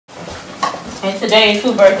And today is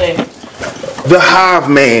whose birthday? The Hive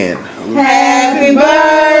Man. Happy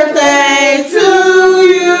birthday to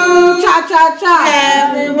you. Cha cha cha.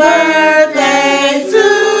 Happy birthday to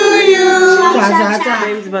you. Cha cha cha.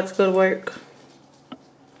 Baby's about to go to work.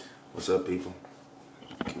 What's up, people?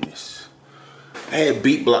 Goodness. I had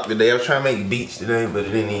beat block today. I was trying to make beats today, but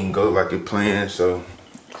it didn't even go like it planned. So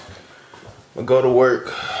I'll go to work,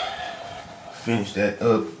 finish that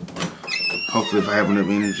up. Hopefully, if I have enough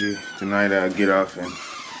energy tonight, I'll get off and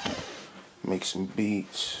make some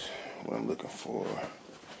beats. What I'm looking for.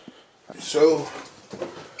 So,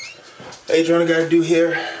 Adriana got to do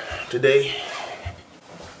hair today.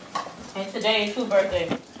 And today is whose birthday?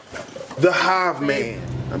 The Hive Man.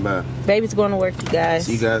 Bye-bye. Baby's going to work, you guys.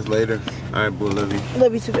 See you guys later. All right, boy, love you.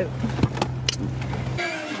 Love you too, baby.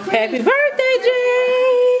 Happy birthday, Jay!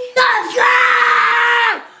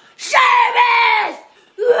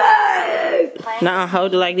 Nah,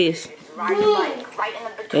 hold it like this.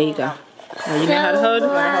 There you go. Oh, you know how to hold it?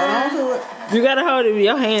 Hold on to it. You gotta hold it.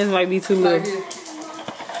 Your hands might be too little.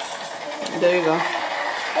 There you go.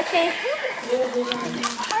 Okay.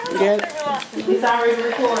 You got it? It's already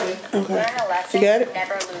recorded. Okay. You got it?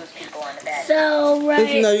 So,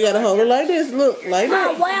 Just know you gotta hold it like this. Look, like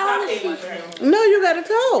that. No, you gotta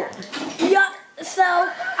talk. Yeah, so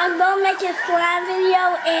I'm gonna make a slime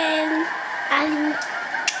video and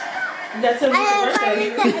That's a birthday. I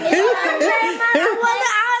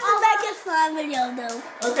want to make a slime video though.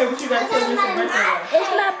 Okay, but you gotta tell me your birthday.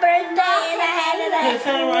 It's my birthday and I had it Yeah, at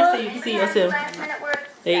turn around so you can see yourself.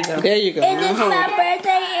 There you go. There you go. and it's my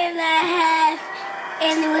birthday and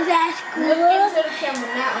and it was at school.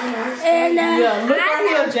 And Yeah, look right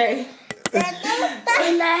here, Jay.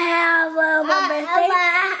 and I have my birthday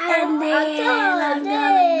and then I'm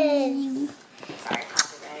gonna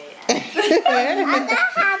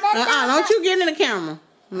Don't you get in the camera.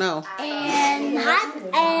 No. and I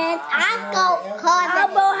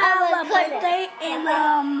go have a birthday and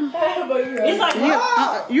It's like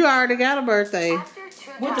You already got a birthday.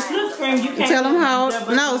 with the flip screen, you can't Tell them how old.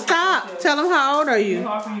 No, stop. Tell them how old are It's you?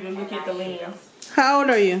 hard for you to look at the lens. How old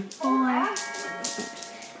are you?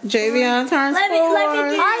 Jayvion turns 4.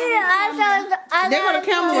 They got a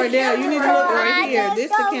camera right there. You need to look right here. This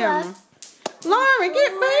the camera. Lauren,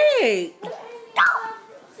 get big.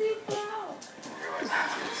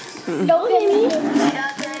 Don't hit me.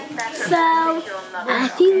 So I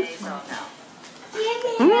think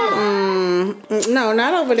No,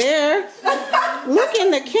 not over there. Look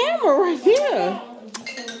in the camera right here.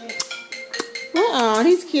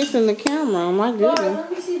 He's kissing the camera. Oh my goodness. let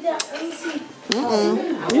me see that. Let me see.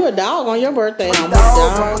 You a dog on your birthday. I'm a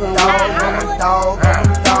dog.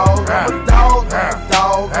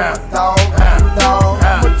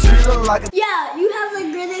 Yeah, you have the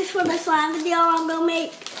ingredients for the slime video I'm gonna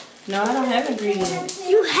make. No, I don't have ingredients.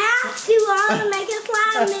 You have to. I'm gonna make a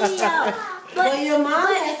slime video. But your mom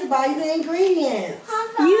has to buy you the ingredients.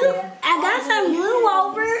 I got some glue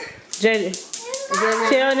over. Jay,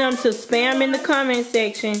 tell them to spam in the comment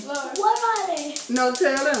section. What are they? No,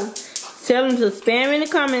 tell them. Tell them to spam in the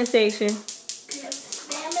comment section.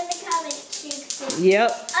 Spam in the comment section.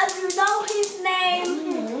 Yep. If you know his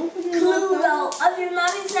name, Cluedo. If you know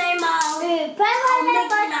his name,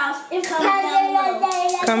 Mickey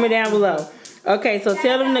Mouse. Comment down below. Okay, so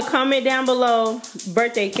tell them to comment down below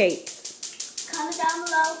birthday cakes Comment down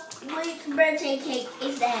below which birthday cake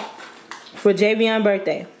is that for Jayvion's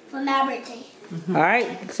birthday. for my birthday. All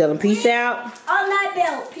right, tell them peace out. All night,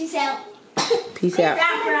 Bill. Peace out. Peace out.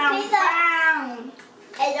 Brown. Peace out.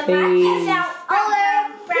 Peace. Brown.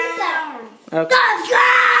 Okay.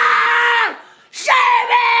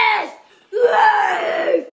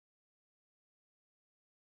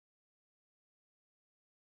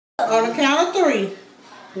 On the count of 3.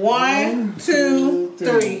 1, 2,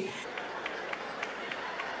 3.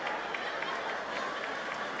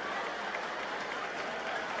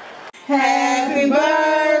 Happy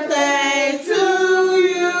birthday to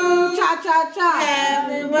you. Cha cha cha.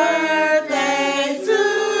 Happy birthday to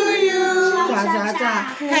you. Cha cha cha.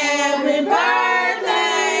 Happy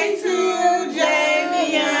birthday to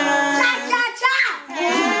Jayvion. Cha cha cha.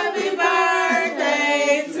 Happy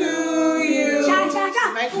birthday to you. Cha cha cha.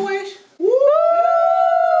 Make a wish.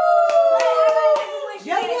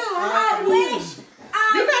 I wish.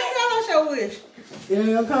 You can't tell us your wish. It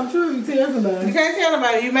ain't gonna come true. You tell somebody. You can't tell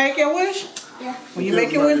nobody. You make your wish. Yeah. When you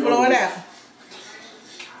make your wish, blow it out.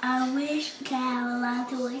 I wish I had a lot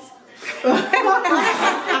of toys.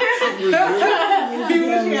 You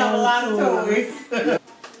wish you have a lot of toys.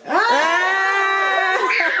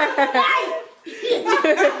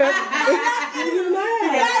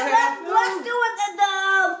 Let's do it.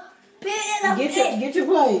 The Get your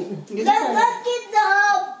plate. Let's get the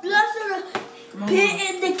pit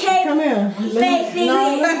in the cake. Come here.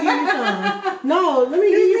 No, let me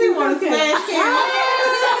give you some more cake.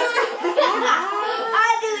 I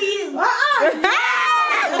do you.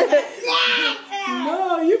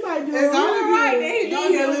 No, you might do it It's real only right good. that he done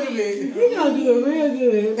here a little bit. He gonna do it real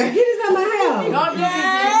good. Get this out my house. Don't do it.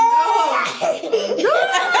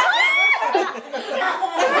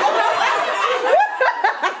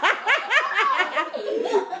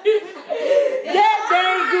 That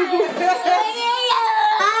dang Google.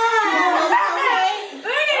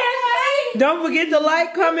 Don't forget to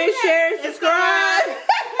like, comment, share, and subscribe.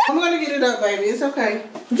 I'm gonna get it up, baby. It's okay.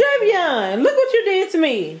 Jayvion, look what you did to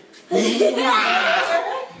me.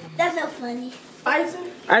 That's so funny. I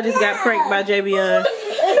just got pranked by Jayvion.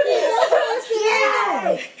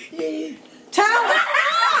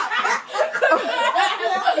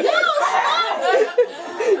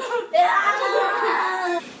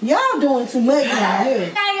 Y'all doing too much out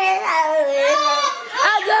here.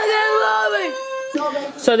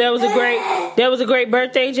 So that was a great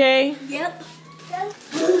birthday, Jay. Yep.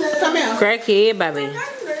 Come here. Crackhead, baby.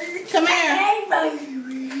 Come here.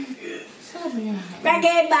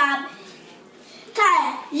 Crackhead Bob.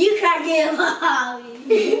 Ty, you crackhead Bob.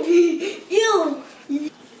 You.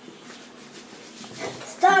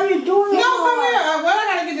 Stop you doing No, come here. Well, I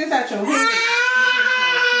gotta get this out your head.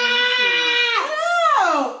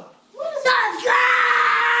 No.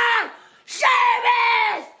 Subscribe! Share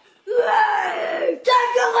it! Don't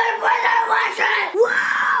do it when I watch it!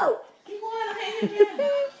 Wow!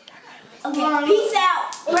 Okay, peace out.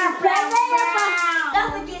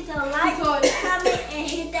 Don't forget to like, comment, and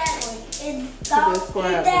hit that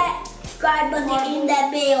subscribe button and that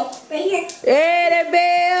bell right here. Hey, that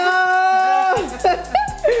bell.